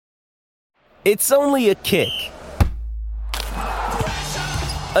It's only a kick,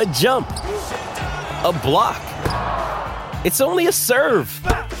 a jump, a block. It's only a serve.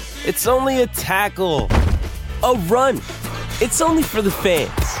 It's only a tackle, a run. It's only for the fans.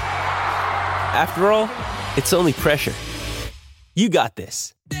 After all, it's only pressure. You got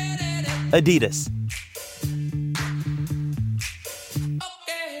this. Adidas.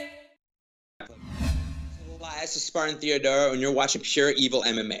 This is Spartan Theodoro, and you're watching Pure Evil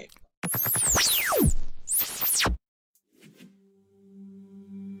MMA.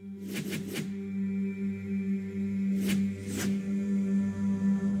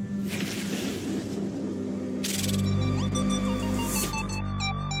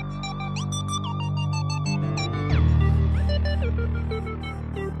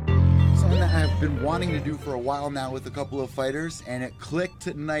 Been wanting to do for a while now with a couple of fighters, and it clicked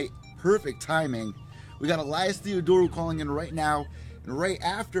tonight. Perfect timing. We got Elias Theodorou calling in right now, and right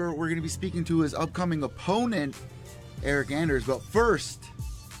after we're going to be speaking to his upcoming opponent, Eryk Anders. But first,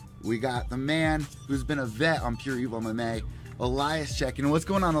 we got the man who's been a vet on Pure Evil MMA, Elias, checking. What's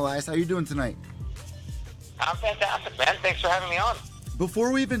going on, Elias? How you doing tonight? I'm fantastic, man. Thanks for having me on.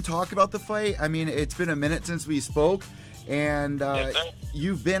 Before we even talk about the fight, I mean, it's been a minute since we spoke. And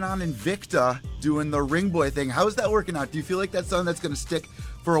you've been on Invicta doing the ring boy thing. How's that working out? Do you feel like that's something that's going to stick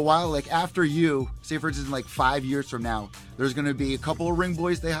for a while? Like after you, say for instance, like 5 years from now, there's going to be a couple of ring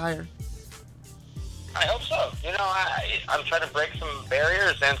boys they hire? I hope so. You know, I'm trying to break some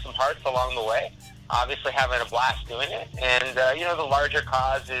barriers and some hearts along the way. Obviously having a blast doing it. And, you know, the larger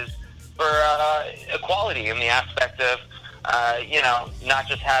cause is for equality in the aspect of, you know, not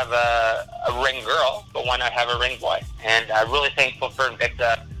just have a ring girl, but why not have a ring boy? And I'm really thankful for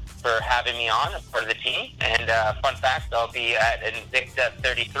Invicta for having me on as part of the team. And fun fact, I'll be at Invicta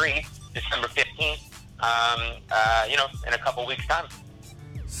 33, December 15th, you know, in a couple weeks' time.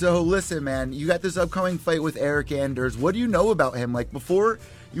 So listen, man, you got this upcoming fight with Eryk Anders. What do you know about him? Like before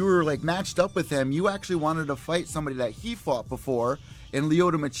you were like matched up with him, you actually wanted to fight somebody that he fought before in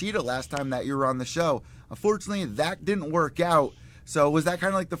Lyoto Machida last time that you were on the show. Unfortunately, that didn't work out. So was that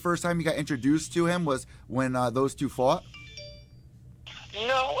kind of like the first time you got introduced to him was when those two fought?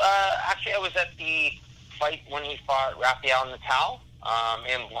 No, actually I was at the fight when he fought Rafael Natal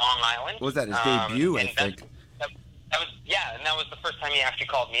in Long Island. Was that his debut, I think? That was, yeah, and that was the first time he actually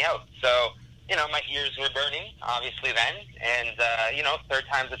called me out. So, you know, my ears were burning, obviously then, and, you know, third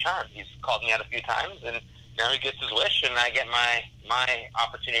time's a charm. He's called me out a few times, and now he gets his wish, and I get my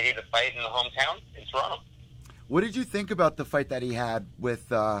opportunity to fight in the hometown in Toronto. What did you think about the fight that he had with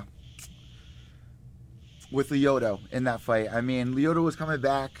Lyoto in that fight? I mean, Lyoto was coming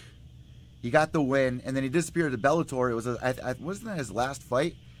back, he got the win, and then he disappeared to Bellator. It was wasn't that his last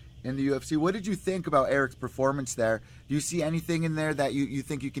fight in the UFC? What did you think about Eryk's performance there? Do you see anything in there that you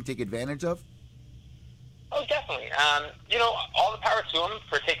think you can take advantage of? Oh, definitely. You know, all the power to him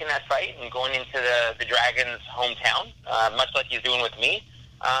for taking that fight and going into the Dragons' hometown, much like he's doing with me.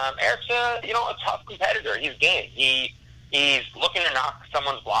 Eryk's a tough competitor. He's game. He's looking to knock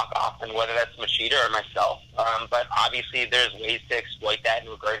someone's block off, and whether that's Machida or myself. But obviously, there's ways to exploit that in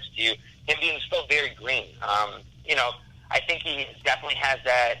regards to him being still very green. You know, I think he definitely has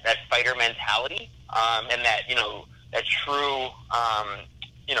that fighter mentality, and that, you know, that true,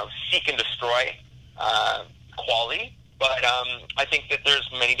 you know, seek and destroy quality, but I think that there's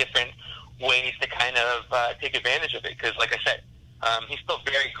many different ways to kind of take advantage of it, because like I said, he's still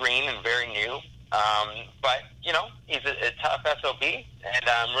very green and very new, but you know, he's a tough SOB, and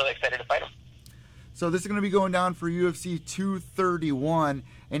I'm really excited to fight him. So this is going to be going down for UFC 231,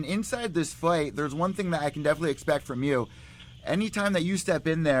 and inside this fight, there's one thing that I can definitely expect from you. Anytime that you step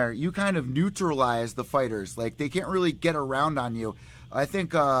in there, you kind of neutralize the fighters. Like, they can't really get around on you. I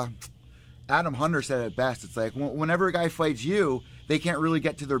think Adam Hunter said it best. It's like whenever a guy fights you, they can't really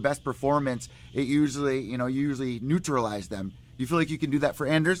get to their best performance. It usually, you usually neutralize them. You feel like you can do that for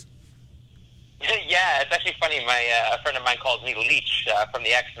Anders? Yeah, it's actually funny. A friend of mine calls me Leech from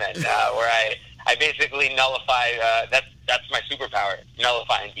the X-Men, where I basically nullify. That's my superpower,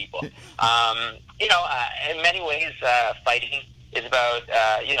 nullifying people. In many ways, fighting is about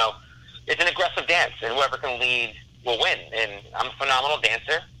it's an aggressive dance, and whoever can lead will win. And I'm a phenomenal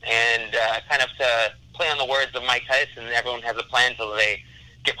dancer, and kind of to play on the words of Mike Tyson, everyone has a plan until they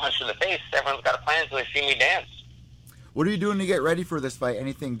get punched in the face. Everyone's got a plan until they see me dance. What are you doing to get ready for this fight?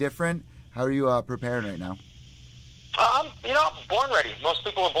 Anything different? How are you preparing right now? Born ready. Most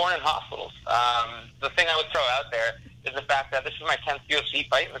people are born in hospitals. The thing I would throw out there is the fact that this is my 10th UFC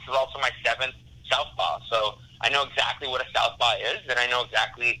fight, and this is also my 7th southpaw. So I know exactly what a southpaw is, and I know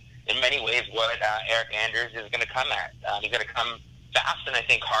exactly, in many ways, what Eryk Anders is going to come at. He's going to come fast and I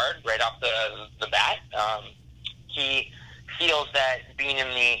think hard right off the bat. He feels that being in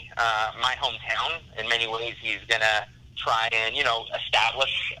my hometown, in many ways, he's gonna try and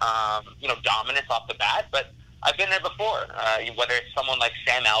establish dominance off the bat. But I've been there before. Whether it's someone like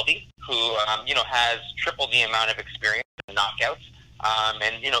Sam Alvey, who has triple the amount of experience in knockouts,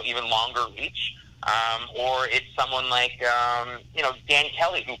 and even longer reach, or it's someone like Dan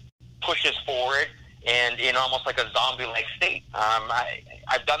Kelly, who pushes forward and in almost like a zombie-like state.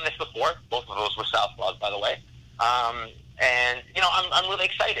 I've done this before. Both of those were southpaws, by the way. And I'm really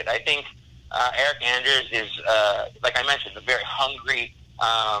excited. I think Eryk Anders is, like I mentioned, a very hungry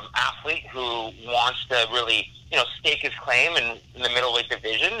athlete who wants to really, stake his claim in the middleweight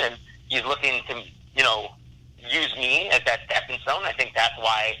division, and he's looking to, use me as that stepping stone. I think that's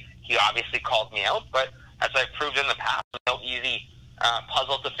why he obviously called me out. But as I've proved in the past, no easy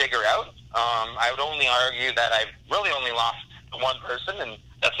puzzle to figure out. I would only argue that I've really only lost to one person, and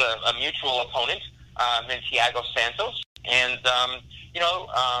that's a mutual opponent in Thiago Santos. And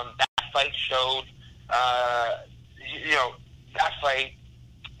that fight showed, that fight,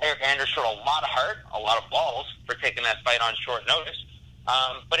 Eryk Anders showed a lot of heart, a lot of balls for taking that fight on short notice.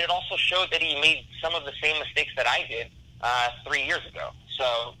 But it also showed that he made some of the same mistakes that I did 3 years ago.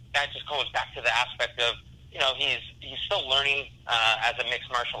 So that just goes back to the aspect of, he's still learning as a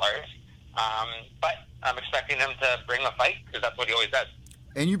mixed martial artist. But I'm expecting him to bring the fight because that's what he always does.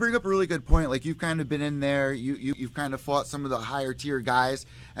 And you bring up a really good point. Like, you've kind of been in there. You've kind of fought some of the higher tier guys.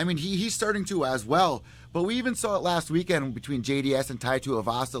 I mean, he's starting to as well. But we even saw it last weekend between JDS and Tai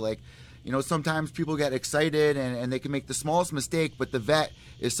Tuivasa. Like, sometimes people get excited and they can make the smallest mistake, but the vet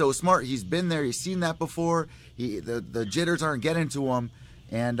is so smart. He's been there. He's seen that before. The jitters aren't getting to him.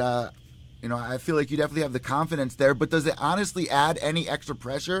 And, I feel like you definitely have the confidence there. But does it honestly add any extra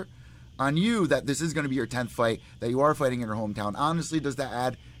pressure on you that this is going to be your 10th fight, that you are fighting in your hometown? Honestly, does that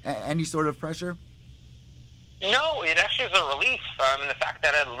add any sort of pressure? No, it actually is a relief. In the fact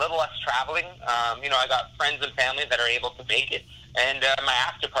that a little less traveling. I got friends and family that are able to make it, and my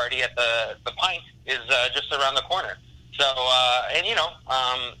after party at the Pint is just around the corner. So,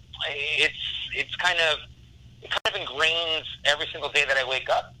 it kind of ingrains every single day that I wake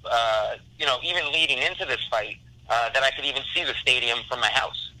up. Even leading into this fight, that I could even see the stadium from my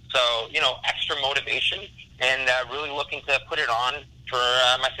house. So, extra motivation and really looking to put it on for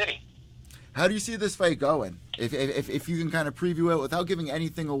my city. How do you see this fight going? If you can kind of preview it without giving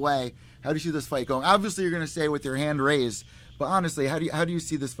anything away, how do you see this fight going? Obviously, you're going to say with your hand raised, but honestly, how do you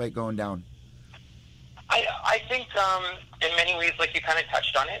see this fight going down? I think in many ways, like you kind of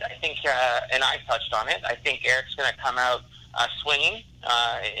touched on it, I think, and I touched on it, I think Eryk's going to come out swinging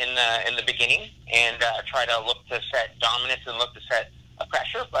in the beginning and try to look to set dominance and look to set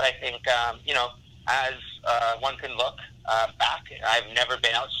pressure. But I think, as one can look back, I've never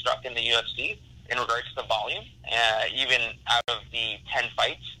been outstruck in the UFC in regards to volume. Even out of the 10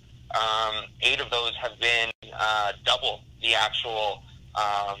 fights, 8 of those have been double the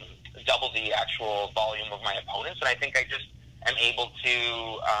actual volume of my opponents. And I think I just am able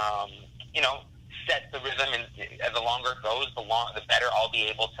to, set the rhythm, and the longer it goes, the better I'll be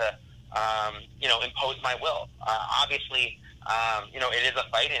able to, impose my will. Obviously, it is a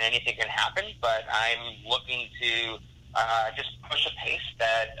fight and anything can happen, but I'm looking to just push a pace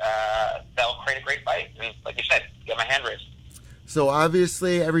that'll create a great fight. And like you said, get my hand raised. So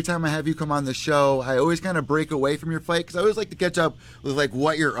obviously, every time I have you come on the show, I always kind of break away from your fight because I always like to catch up with like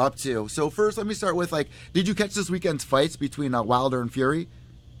what you're up to. So first, let me start with did you catch this weekend's fights between Wilder and Fury?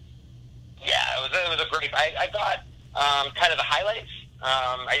 Yeah, it was a great fight. I got kind of the highlights.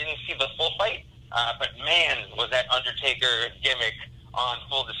 I didn't see the full fight, but man, was that Undertaker gimmick on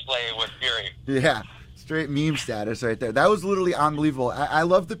full display with Fury. Yeah, straight meme status right there. That was literally unbelievable. I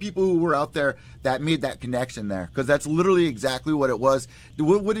love the people who were out there that made that connection there, because that's literally exactly what it was.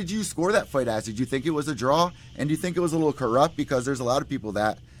 What did you score that fight as? Did you think it was a draw? And do you think it was a little corrupt? Because there's a lot of people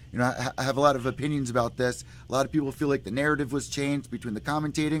that have a lot of opinions about this. A lot of people feel like the narrative was changed between the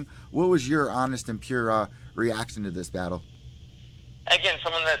commentating. What was your honest and pure reaction to this battle? Again,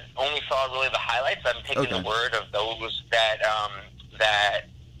 someone that only saw really the highlights. I'm taking the word of those that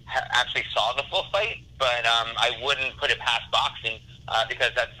actually saw the full fight, but I wouldn't put it past boxing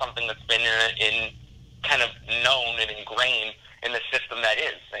because that's something that's been in kind of known and ingrained in the system that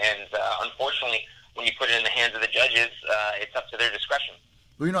is. And unfortunately, when you put it in the hands of the judges, it's up to their discretion.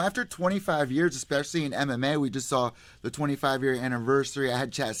 Well, after 25 years, especially in MMA, we just saw the 25-year anniversary. I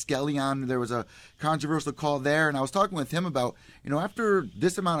had Chad Skelly on. There was a controversial call there, and I was talking with him about, after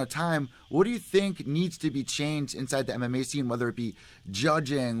this amount of time, what do you think needs to be changed inside the MMA scene, whether it be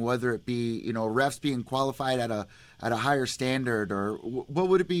judging, whether it be, refs being qualified at a higher standard, or what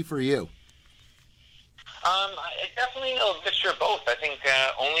would it be for you? Definitely a mixture of both. I think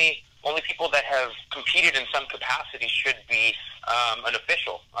only people that have competed in some capacity should be an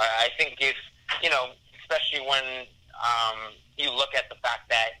official. I think if, especially when you look at the fact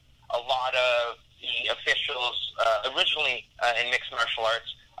that a lot of the officials originally in mixed martial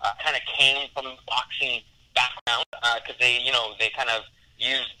arts kind of came from boxing background because they kind of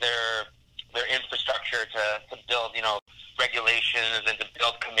used their infrastructure to build, regulations and to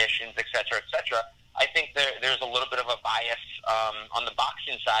build commissions, et cetera, et cetera. I think there's a little bit of a bias on the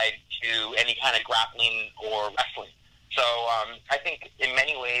boxing side to any kind of grappling or wrestling. So I think in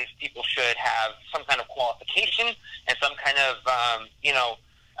many ways people should have some kind of qualification and some kind of,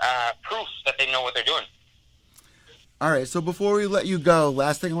 proof that they know what they're doing. All right, so before we let you go,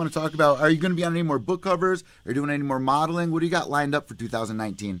 last thing I want to talk about, are you going to be on any more book covers? Are you doing any more modeling? What do you got lined up for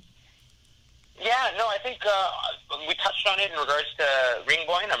 2019? Yeah, no, I think we touched on it in regards to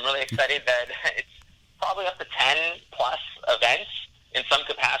Ringboy, and I'm really excited that it's probably up to 10 plus events in some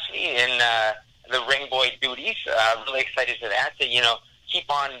capacity in the Ringboy duties. Really excited for that to, keep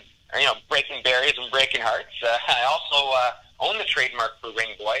on, breaking barriers and breaking hearts. I also own the trademark for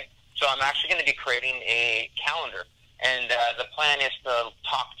Ringboy, so I'm actually going to be creating a calendar. And the plan is to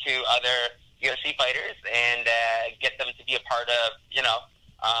talk to other UFC fighters and get them to be a part of,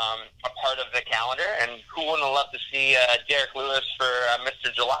 a part of the calendar. And who wouldn't love to see Derek Lewis for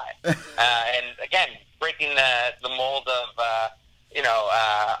Mr. July? And again, breaking the mold of,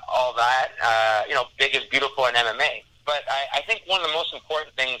 all that, big is beautiful in MMA. But I think one of the most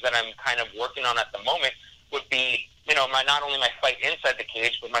important things that I'm kind of working on at the moment would be, not only my fight inside the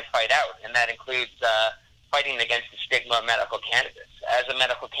cage, but my fight out. And that includes fighting against the stigma of medical cannabis. As a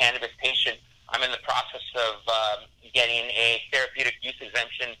medical cannabis patient, I'm in the process of getting a therapeutic use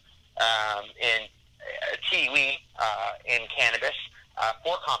exemption in TUE in cannabis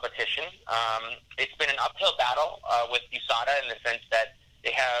for competition. It's been an uphill battle with USADA in the sense that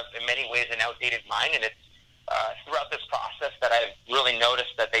they have, in many ways, an outdated mind, and it's throughout this process that I've really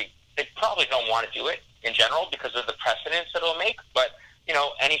noticed that they probably don't want to do it in general because of the precedents that it'll make. But,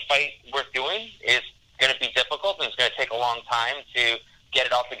 any fight worth doing is going to be difficult, and it's going to take a long time to get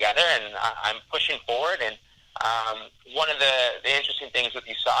it all together, and I'm pushing forward. And one of the interesting things with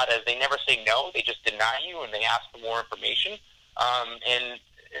USADA is they never say no, they just deny you, and they ask for more information. And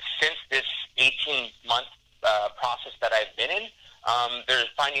since this 18-month process that I've been in, they're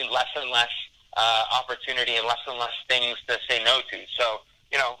finding less and less opportunity and less things to say no to. So,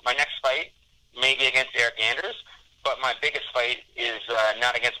 my next fight may be against Eric Anders, but my biggest fight is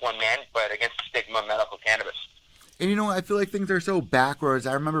not against one man, but against the stigma of medical cannabis. And, I feel like things are so backwards.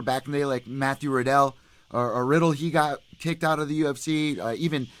 I remember back in the day, like Matthew Riddle or Riddle, he got kicked out of the UFC.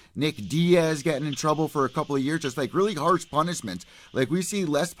 Even Nick Diaz getting in trouble for a couple of years, just like really harsh punishments. Like we see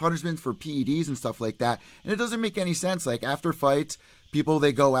less punishments for PEDs and stuff like that. And it doesn't make any sense. Like after fights, people,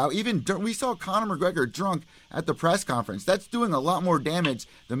 they go out. Even we saw Conor McGregor drunk at the press conference. That's doing a lot more damage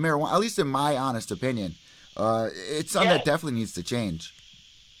than marijuana, at least in my honest opinion. It's something that definitely needs to change.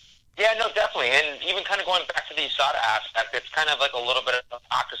 Yeah, no, definitely. And even kind of going back to the USADA aspect, it's kind of like a little bit of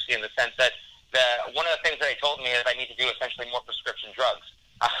hypocrisy in the sense that one of the things that they told me is I need to do essentially more prescription drugs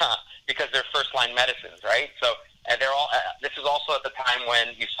because they're first-line medicines, right? So they're all. This is also at the time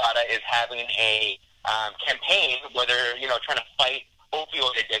when USADA is having a campaign where they're trying to fight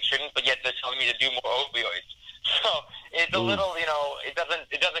opioid addiction, but yet they're telling me to do more opioids. So it's a little, it doesn't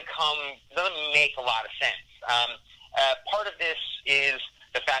make a lot of sense. Part of this is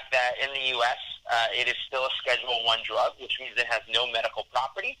the fact that in the U.S. It is still a Schedule I drug, which means it has no medical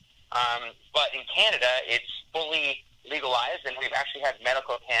property. But in Canada, it's fully legalized, and we've actually had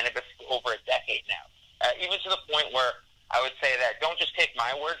medical cannabis for over a decade now. Even to the point where I would say that don't just take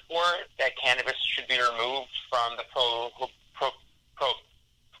my word for it, that cannabis should be removed from the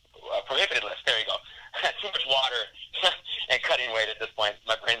prohibited list. There you go. Too much water and cutting weight at this point.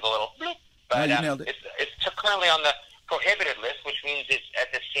 My brain's a little bloop. But it's currently on the prohibited list, which means it's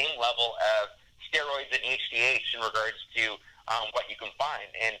at the same level of steroids and HGH in regards to what you can find.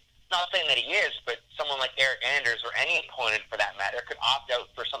 And not saying that he is, but someone like Eric Anders or any opponent for that matter could opt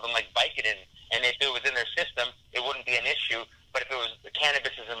out for something like Vicodin, and if it was in their system, it wouldn't be an issue. But if it was the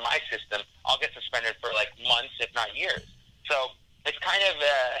cannabis is in my system, I'll get suspended for like months, if not years. So it's kind of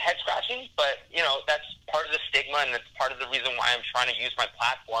head scratching, but that's part of the stigma, and it's part of the reason why I'm trying to use my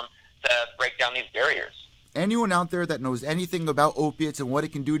platform to break down these barriers. Anyone out there that knows anything about opiates and what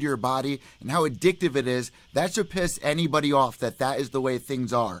it can do to your body and how addictive it is, that should piss anybody off that is the way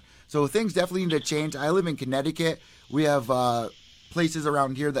things are. So things definitely need to change. I live in Connecticut. We have places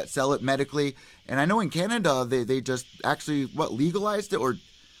around here that sell it medically. And I know in Canada, they just actually, legalized it? Or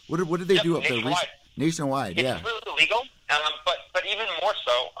what did they do up there? Nationwide, yeah. It's really legal, but even more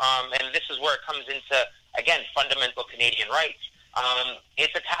so, and this is where it comes into, again, fundamental Canadian rights.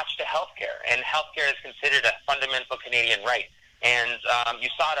 It's attached to healthcare, and healthcare is considered a fundamental Canadian right. And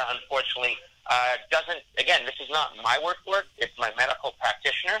USADA, unfortunately, doesn't, again, this is not my word for it, it's my medical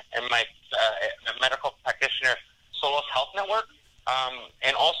practitioner and my medical practitioner Solos Health Network,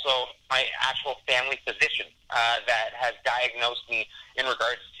 and also my actual family physician that has diagnosed me in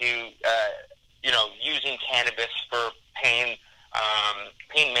regards to, using cannabis for pain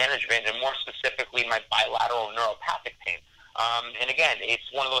management, and more specifically my bilateral neuropathic pain. And again, it's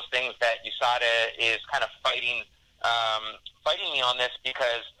one of those things that USADA is kind of fighting me on this,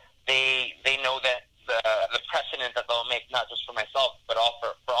 because they know that the precedent that they'll make, not just for myself, but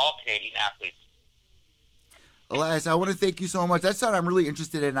for all Canadian athletes. Elias, I want to thank you so much. That's what I'm really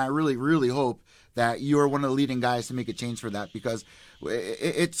interested in, and I really, really hope that you are one of the leading guys to make a change for that, because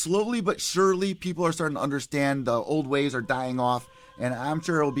it slowly but surely people are starting to understand the old ways are dying off, and I'm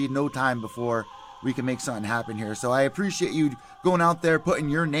sure it'll be no time before we can make something happen here. So I appreciate you going out there, putting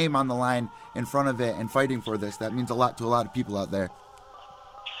your name on the line in front of it and fighting for this. That means a lot to a lot of people out there.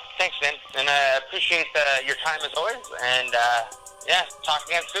 Thanks, Vin. And I appreciate your time as always. And, talk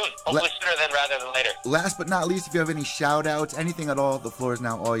again soon. Hopefully sooner than rather than later. Last but not least, if you have any shout-outs, anything at all, the floor is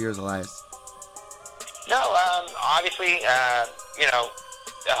now all yours, Elias. No, obviously, I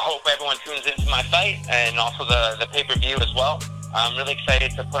hope everyone tunes into my fight and also the pay-per-view as well. I'm really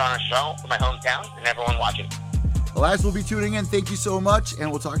excited to put on a show for my hometown and everyone watching. Elias will be tuning in. Thank you so much, and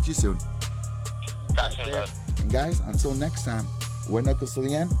we'll talk to you soon. Talk soon, brother. And guys, until next time, we're Knuckles to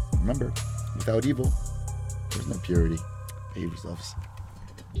the end. Remember, without evil, there's no purity. Behave yourselves.